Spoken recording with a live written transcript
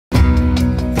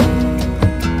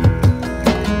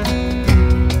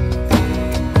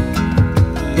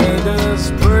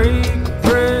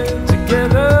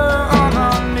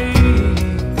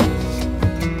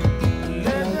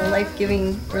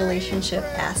friendship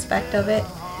aspect of it,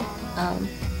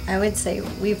 I would say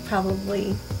we've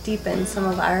probably deepened some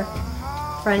of our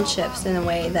friendships in a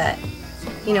way that,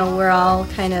 you know, we're all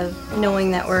kind of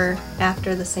knowing that we're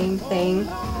after the same thing,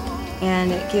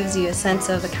 and it gives you a sense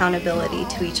of accountability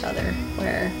to each other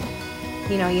where,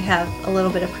 you know, you have a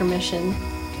little bit of permission,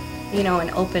 you know,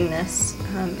 and openness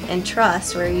and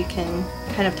trust where you can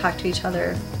kind of talk to each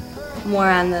other more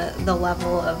on the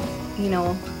level of, you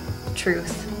know,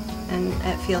 truth, and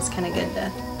it feels kind of good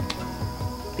to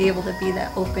be able to be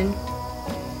that open.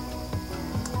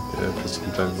 Yeah, because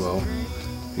sometimes, well,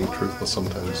 being truthful,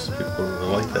 sometimes people don't really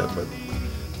like that, but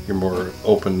you're more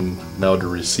open now to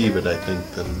receive it, I think,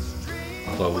 than,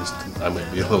 well, at least I might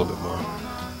be a little bit more.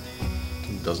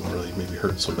 It doesn't really maybe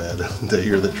hurt so bad to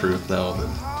hear the truth now than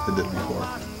it did before.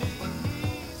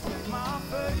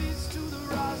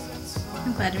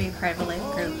 I'm glad to be part of a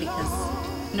life group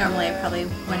because normally I probably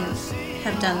wouldn't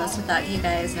have done this without you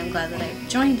guys, and I'm glad that I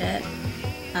joined it.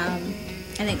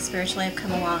 I think spiritually I've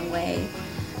come a long way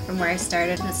from where I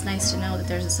started, and it's nice to know that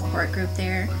there's a support group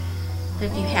there.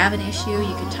 That if you have an issue,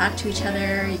 you can talk to each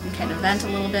other, you can kind of vent a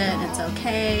little bit, and it's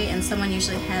okay, and someone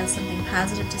usually has something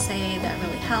positive to say that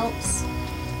really helps.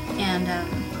 And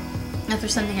if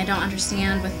there's something I don't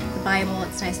understand with the Bible,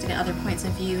 it's nice to get other points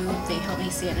of view. They help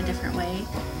me see it in a different way.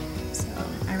 So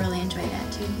I really enjoy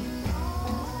that too.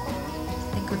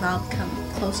 I think we've all become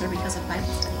closer because of Bible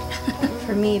study.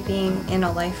 For me, being in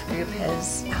a life group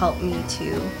has helped me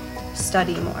to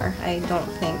study more. I don't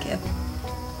think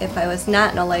if I was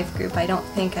not in a life group, I don't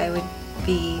think I would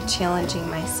be challenging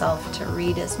myself to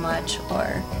read as much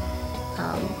or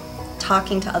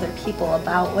talking to other people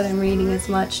about what I'm reading as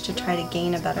much to try to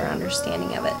gain a better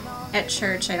understanding of it. At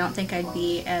church, I don't think I'd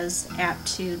be as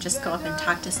apt to just go up and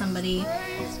talk to somebody.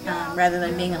 Rather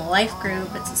than being in a life group,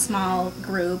 it's a small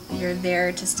group. You're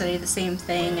there to study the same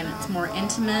thing, and it's more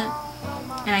intimate.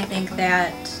 And I think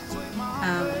that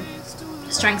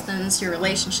strengthens your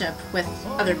relationship with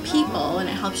other people, and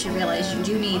it helps you realize you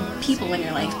do need people in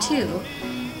your life too.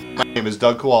 My name is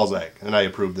Doug Kowalczak, and I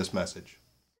approve this message.